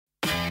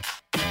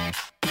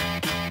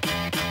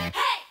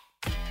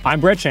I'm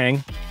Brett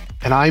Chang.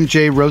 And I'm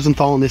Jay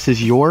Rosenthal, and this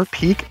is your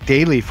Peak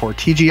Daily for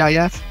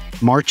TGIF,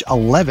 March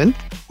 11th,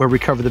 where we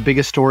cover the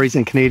biggest stories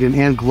in Canadian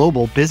and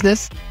global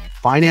business,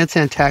 finance,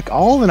 and tech,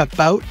 all in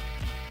about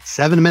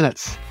 7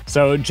 minutes.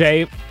 So,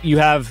 Jay, you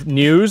have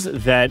news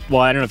that, well,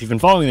 I don't know if you've been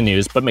following the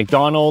news, but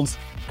McDonald's,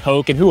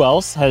 Coke, and who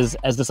else has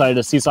decided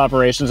to cease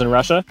operations in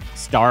Russia?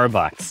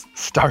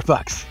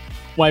 Starbucks.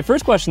 My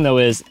first question, though,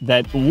 is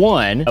that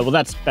one, well,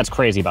 that's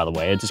crazy, by the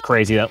way. It's just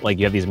crazy that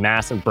you have these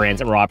massive brands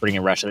that were operating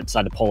in Russia that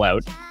decided to pull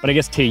out. But I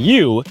guess to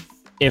you,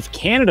 if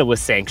Canada was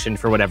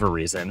sanctioned for whatever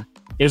reason,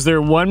 is there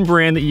one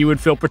brand that you would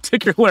feel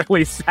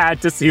particularly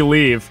sad to see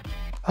leave?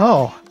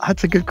 Oh,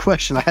 that's a good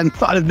question.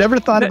 I've never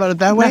thought about it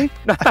that way.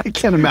 I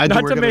can't imagine.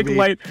 Not to make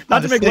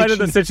light of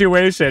the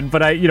situation,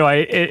 but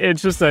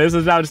it's just this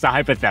is now just a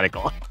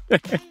hypothetical.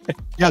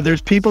 Yeah,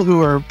 there's people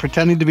who are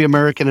pretending to be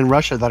American in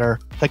Russia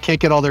that can't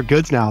get all their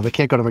goods now. They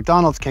can't go to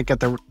McDonald's, can't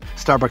get their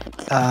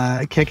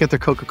Starbucks, can't get their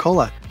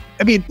Coca-Cola.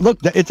 I mean, look,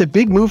 it's a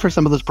big move for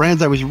some of those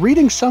brands. I was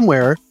reading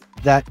somewhere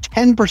that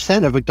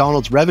 10% of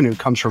McDonald's revenue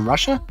comes from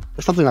Russia.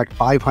 There's something like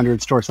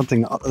 500 stores.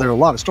 There are a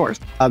lot of stores.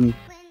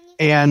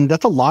 And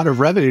that's a lot of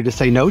revenue to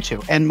say no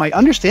to. And my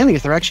understanding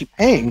is they're actually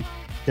paying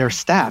their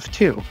staff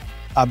too,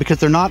 because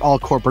they're not all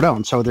corporate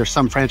owned. So there's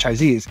some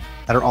franchisees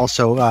that are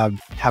also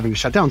having to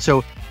shut down.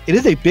 So it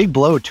is a big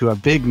blow to a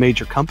big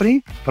major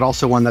company, but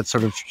also one that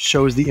sort of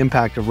shows the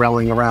impact of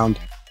rallying around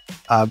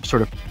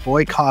sort of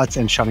boycotts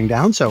and shutting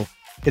down. So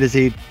it is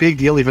a big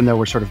deal, even though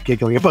we're sort of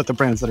giggling about the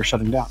brands that are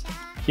shutting down.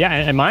 Yeah,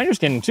 and my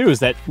understanding too is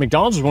that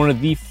McDonald's was one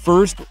of the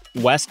first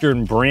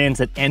Western brands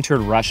that entered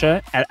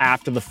Russia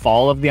after the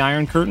fall of the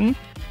Iron Curtain.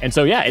 And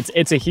so, yeah,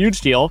 it's a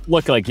huge deal.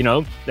 Look,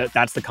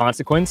 that's the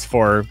consequence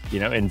for,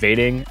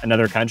 invading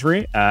another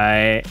country.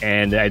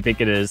 And I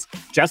think it is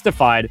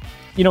justified.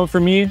 For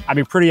me, I'd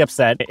be pretty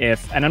upset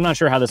and I'm not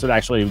sure how this would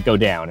actually go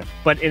down,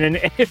 but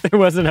if there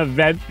was an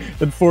event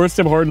that forced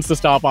Tim Hortons to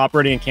stop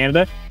operating in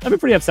Canada, I'd be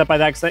pretty upset by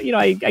that because,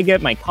 I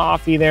get my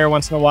coffee there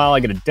once in a while. I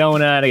get a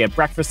donut, I get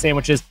breakfast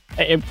sandwiches.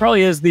 It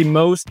probably is the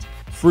most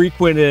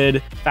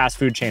frequented fast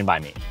food chain by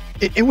me.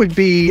 It would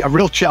be a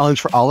real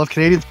challenge for all of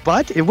Canadians,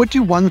 but it would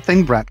do one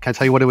thing, Brett. Can I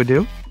tell you what it would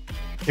do?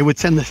 It would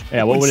send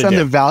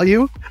the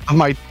value of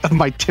my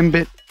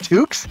Timbit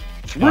toques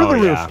through the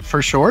roof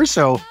for sure.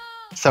 So,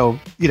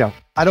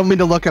 I don't mean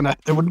to look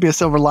there wouldn't be a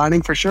silver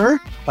lining for sure,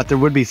 but there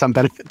would be some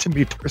benefit to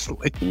me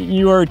personally.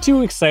 You are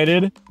too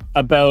excited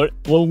about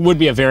what would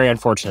be a very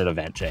unfortunate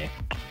event, Jay.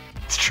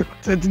 It's true.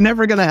 It's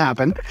never going to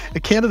happen.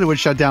 Canada would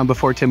shut down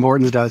before Tim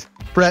Hortons does.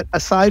 Brett,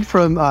 aside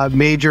from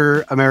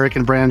major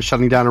American brands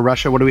shutting down in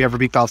Russia, what do we have for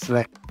Beak Pals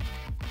today?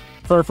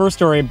 For our first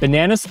story,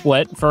 banana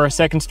split. For our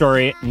second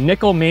story,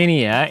 nickel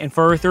mania. And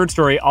for our third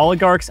story,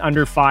 oligarchs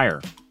under fire.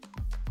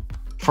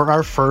 For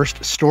our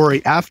first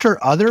story,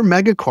 after other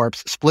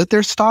megacorps split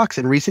their stocks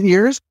in recent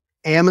years,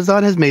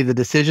 Amazon has made the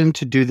decision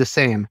to do the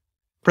same.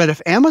 Brett,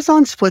 if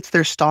Amazon splits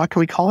their stock,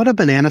 can we call it a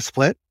banana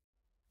split?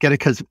 Get it?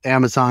 Because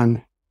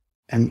Amazon,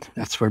 and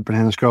that's where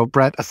bananas grow.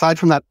 Brett, aside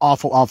from that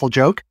awful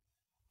joke,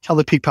 tell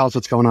the Peak Pals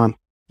what's going on.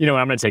 I'm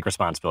going to take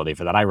responsibility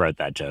for that. I wrote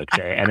that joke,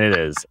 Jay, and it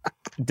is.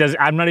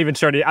 I'm not even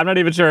sure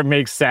it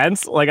makes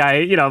sense. But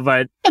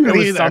it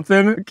was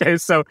something. Okay,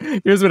 so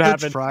here's what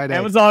happened. Friday.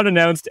 Amazon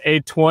announced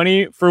a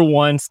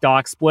 20-for-1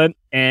 stock split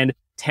and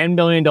 $10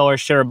 billion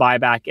share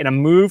buyback in a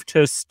move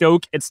to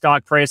stoke its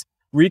stock price,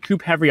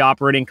 recoup heavy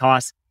operating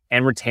costs,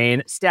 and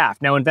retain staff.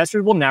 Now,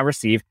 investors will now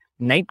receive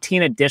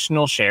 19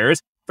 additional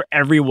shares for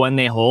every one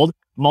they hold,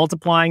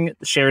 multiplying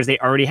the shares they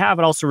already have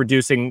and also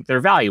reducing their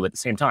value at the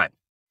same time.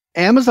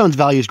 Amazon's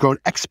value has grown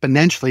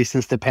exponentially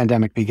since the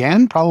pandemic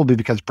began, probably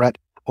because Brett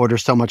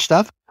orders so much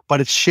stuff,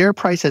 but its share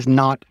price has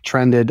not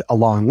trended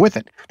along with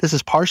it. This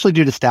is partially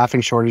due to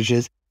staffing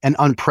shortages and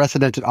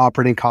unprecedented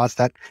operating costs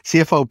that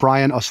CFO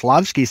Brian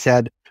Oslavsky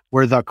said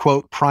were the,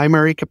 quote,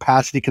 primary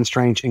capacity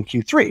constraints in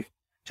Q3.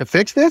 To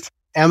fix this,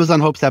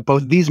 Amazon hopes that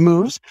both these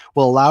moves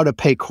will allow to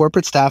pay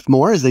corporate staff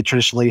more, as they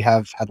traditionally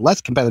have had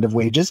less competitive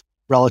wages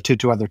relative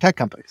to other tech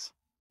companies.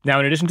 Now,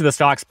 in addition to the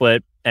stock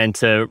split and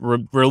to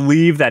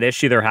relieve that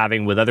issue they're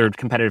having with other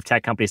competitive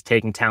tech companies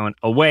taking talent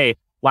away,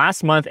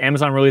 last month,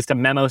 Amazon released a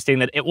memo stating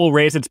that it will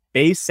raise its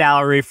base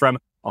salary from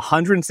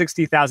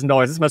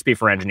 $160,000. This must be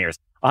for engineers.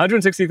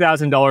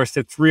 $160,000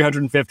 to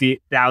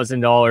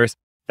 $350,000.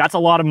 That's a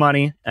lot of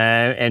money.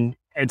 And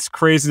it's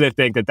crazy to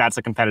think that that's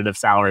a competitive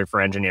salary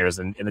for engineers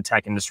in the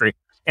tech industry.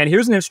 And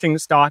here's an interesting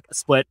stock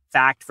split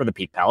fact for the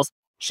Peak Pals.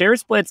 Share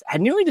splits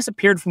had nearly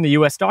disappeared from the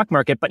U.S. stock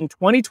market, but in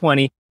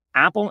 2020,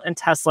 Apple and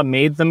Tesla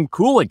made them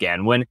cool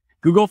again. When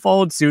Google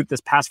followed suit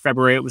this past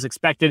February, it was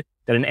expected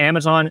that an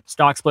Amazon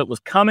stock split was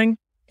coming.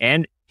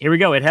 And here we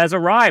go. It has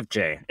arrived,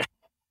 Jay.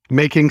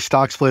 Making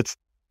stock splits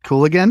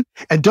cool again.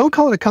 And don't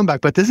call it a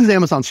comeback, but this is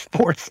Amazon's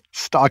fourth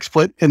stock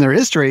split in their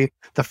history,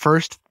 the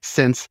first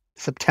since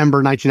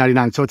September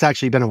 1999. So it's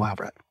actually been a while,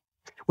 Brett.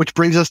 Which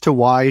brings us to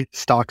why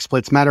stock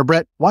splits matter.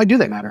 Brett, why do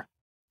they matter?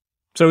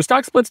 So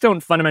stock splits don't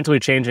fundamentally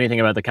change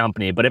anything about the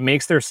company, but it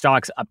makes their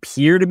stocks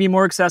appear to be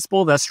more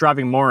accessible, thus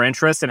driving more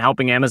interest and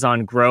helping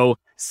Amazon grow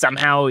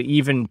somehow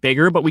even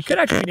bigger. But we could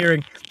actually be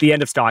nearing the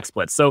end of stock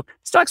splits. So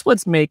stock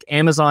splits make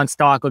Amazon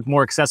stock look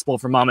more accessible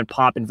for mom and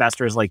pop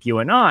investors like you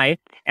and I,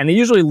 and they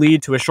usually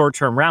lead to a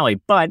short-term rally.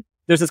 But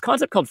there's this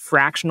concept called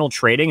fractional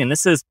trading, and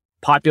this is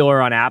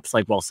popular on apps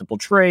like Simple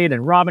Trade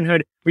and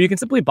Robinhood, where you can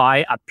simply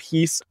buy a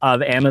piece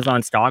of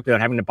Amazon stock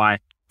without having to buy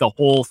the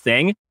whole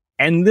thing.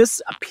 And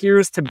this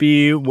appears to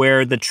be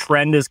where the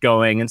trend is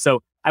going. And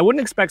so I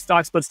wouldn't expect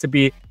stock splits to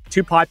be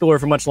too popular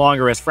for much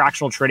longer as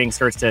fractional trading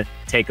starts to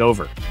take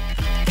over.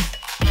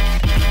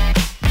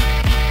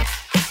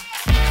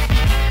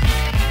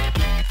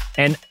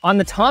 And on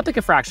the topic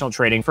of fractional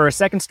trading, for a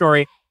second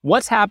story,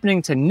 what's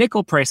happening to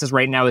nickel prices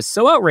right now is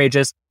so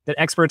outrageous that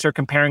experts are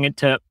comparing it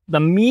to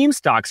the meme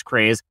stocks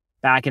craze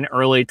back in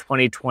early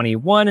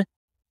 2021.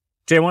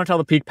 Jay, I want to tell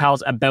the Peak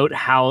Pals about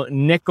how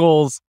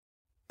nickel's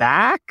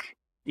back.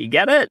 You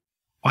get it?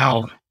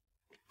 Wow.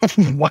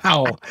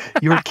 Wow.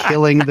 You're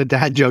killing the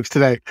dad jokes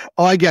today.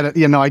 Oh, I get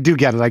it. I do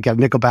get it. I get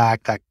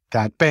Nickelback,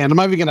 that band. I'm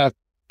not even going to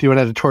do an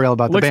editorial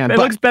about the band. It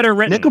looks better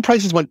written. Nickel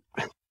prices went...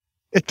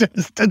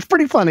 It's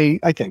pretty funny,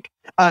 I think.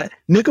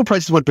 Nickel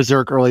prices went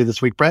berserk early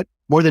this week, Brett.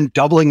 More than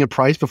doubling in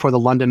price before the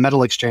London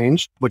Metal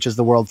Exchange, which is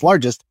the world's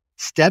largest,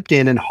 stepped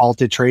in and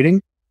halted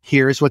trading.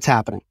 Here's what's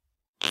happening.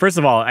 First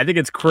of all, I think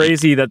it's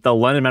crazy that the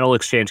London Metal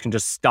Exchange can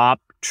just stop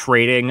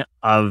trading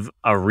of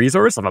a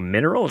resource, of a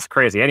mineral. It's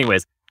crazy.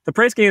 Anyways, the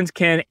price gains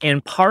can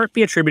in part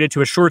be attributed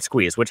to a short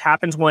squeeze, which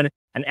happens when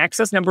an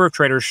excess number of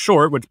traders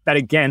short would bet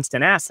against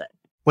an asset.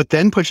 What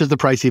then pushes the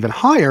price even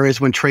higher is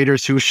when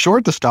traders who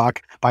short the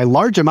stock buy a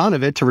large amount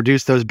of it to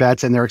reduce those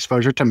bets and their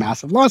exposure to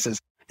massive losses.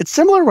 It's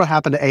similar to what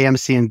happened to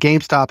AMC and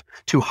GameStop,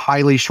 two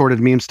highly shorted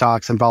meme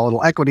stocks and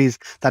volatile equities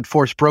that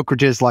forced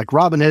brokerages like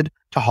Robinhood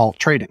to halt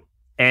trading.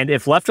 And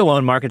if left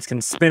alone, markets can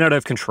spin out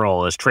of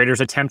control as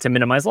traders attempt to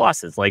minimize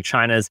losses, like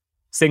China's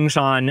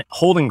Tsingshan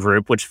Holding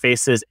Group, which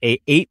faces a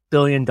 $8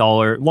 billion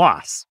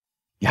loss.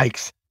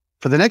 Yikes.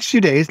 For the next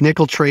few days,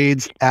 nickel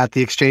trades at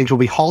the exchange will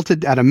be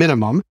halted at a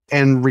minimum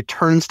and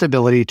return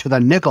stability to the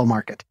nickel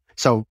market.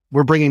 So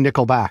we're bringing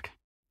nickel back.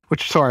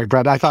 Sorry,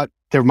 Brett, I thought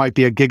there might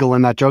be a giggle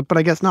in that joke, but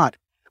I guess not.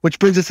 Which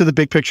brings us to the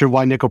big picture of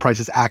why nickel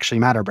prices actually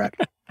matter, Brett.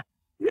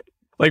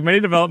 Like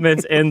many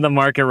developments in the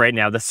market right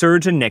now, the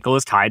surge in nickel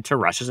is tied to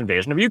Russia's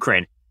invasion of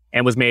Ukraine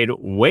and was made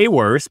way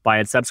worse by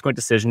its subsequent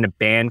decision to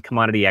ban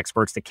commodity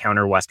exports to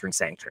counter Western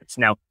sanctions.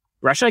 Now,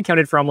 Russia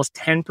accounted for almost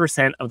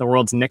 10% of the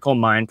world's nickel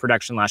mine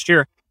production last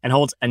year and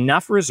holds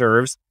enough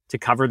reserves to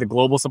cover the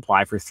global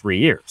supply for 3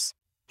 years.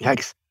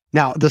 Yikes.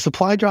 Now, the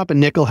supply drop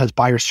in nickel has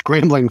buyers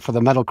scrambling for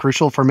the metal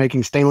crucial for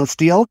making stainless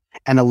steel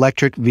and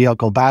electric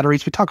vehicle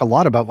batteries. We talk a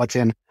lot about what's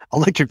in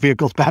electric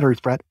vehicles batteries,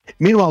 Brett.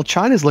 Meanwhile,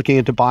 China is looking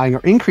into buying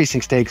or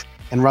increasing stakes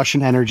in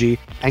Russian energy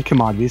and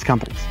commodities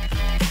companies.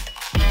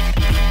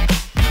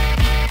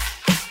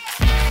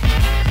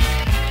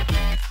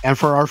 And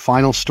for our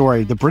final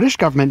story, the British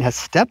government has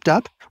stepped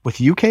up with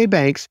UK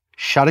banks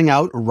shutting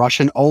out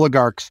Russian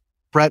oligarchs.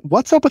 Brett,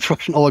 what's up with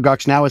Russian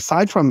oligarchs now,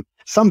 aside from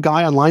some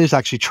guy online who's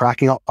actually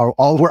tracking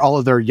all where all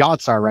of their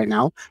yachts are right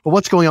now? But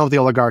what's going on with the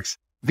oligarchs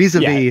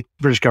vis-a-vis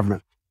British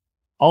government?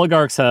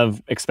 Oligarchs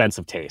have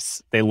expensive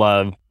tastes. They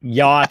love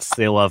yachts,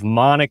 they love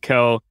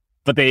Monaco,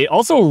 but they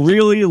also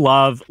really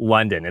love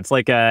London. It's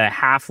like a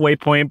halfway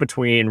point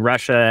between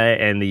Russia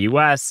and the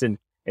US, and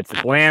it's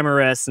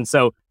glamorous. And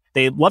so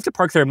they love to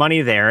park their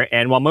money there.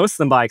 And while most of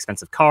them buy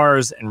expensive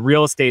cars and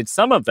real estate,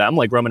 some of them,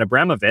 like Roman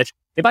Abramovich,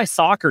 they buy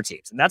soccer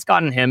teams. And that's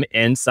gotten him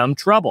in some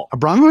trouble.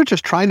 Abramovich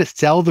is trying to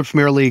sell the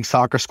Premier League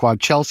soccer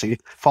squad Chelsea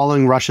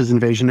following Russia's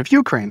invasion of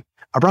Ukraine.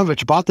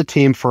 Abramovich bought the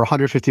team for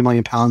 £150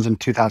 million in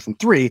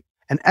 2003,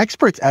 and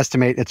experts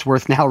estimate it's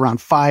worth now around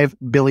 £5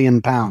 billion.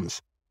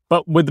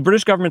 But with the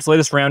British government's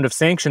latest round of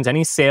sanctions,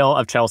 any sale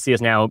of Chelsea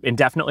is now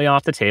indefinitely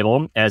off the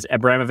table, as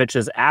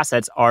Abramovich's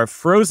assets are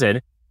frozen,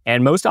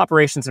 and most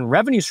operations and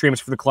revenue streams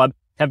for the club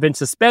have been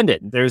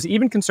suspended. There's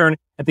even concern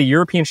that the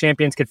European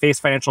champions could face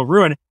financial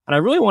ruin. And I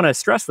really want to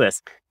stress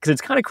this because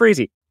it's kind of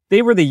crazy.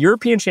 They were the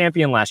European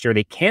champion last year.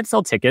 They can't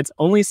sell tickets.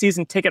 Only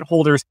season ticket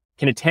holders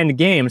can attend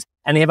games.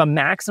 And they have a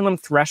maximum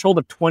threshold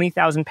of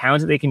 £20,000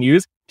 that they can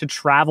use to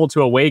travel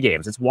to away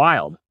games. It's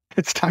wild.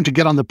 It's time to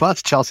get on the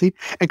bus, Chelsea.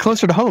 And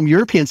closer to home,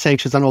 European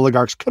sanctions on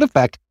oligarchs could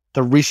affect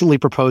the recently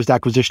proposed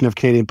acquisition of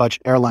Canadian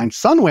budget airline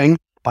Sunwing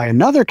by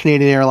another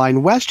Canadian airline,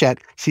 WestJet.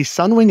 See,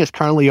 Sunwing is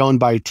currently owned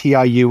by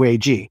TIU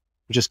AG,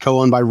 which is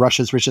co-owned by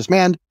Russia's richest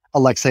man,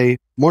 Alexei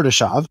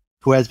Mordashov,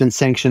 who has been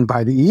sanctioned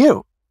by the EU.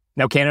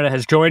 Now, Canada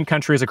has joined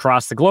countries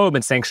across the globe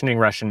in sanctioning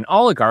Russian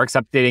oligarchs,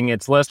 updating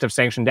its list of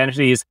sanctioned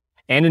entities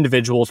and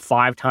individuals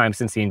 5 times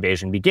since the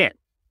invasion began.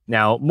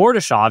 Now,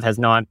 Mordashov has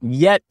not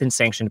yet been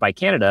sanctioned by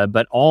Canada,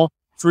 but all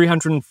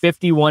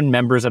 351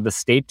 members of the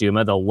State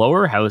Duma, the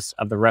lower house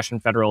of the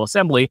Russian Federal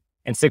Assembly,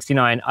 and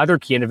 69 other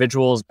key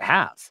individuals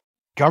have.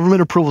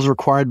 Government approval is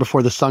required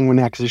before the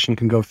Sunwing acquisition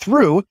can go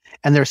through,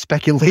 and there's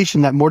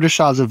speculation that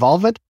Mordashov's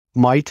involvement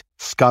might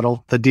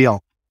scuttle the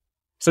deal.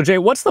 So, Jay,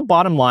 what's the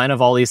bottom line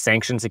of all these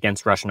sanctions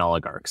against Russian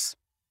oligarchs?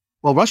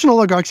 Well, Russian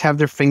oligarchs have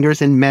their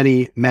fingers in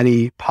many,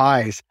 many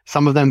pies,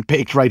 some of them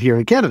baked right here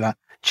in Canada.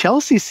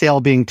 Chelsea's sale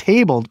being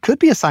tabled could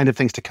be a sign of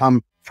things to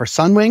come for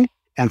Sunwing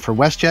and for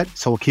WestJet,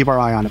 so we'll keep our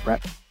eye on it,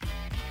 Brett.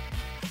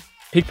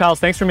 Peak Pals,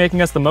 thanks for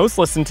making us the most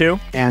listened to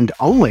and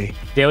only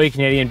daily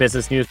Canadian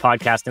business news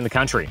podcast in the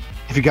country.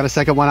 If you got a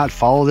second, why not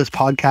follow this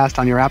podcast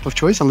on your app of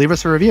choice and leave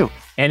us a review?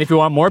 And if you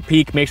want more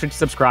Peak, make sure to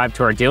subscribe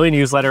to our daily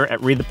newsletter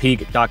at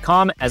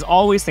readthepeak.com. As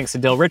always, thanks to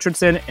Dale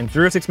Richardson and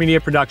 306 Media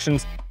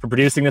Productions for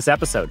producing this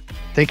episode.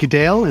 Thank you,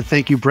 Dale, and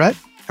thank you, Brett.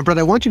 And Brett,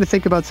 I want you to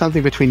think about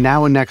something between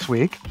now and next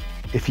week.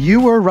 If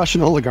you were a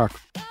Russian oligarch,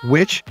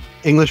 which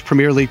English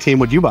Premier League team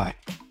would you buy?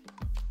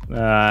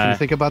 Can you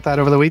think about that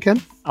over the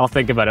weekend? I'll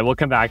think about it. We'll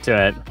come back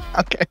to it.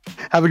 Okay.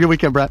 Have a good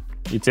weekend, Brett.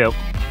 You too.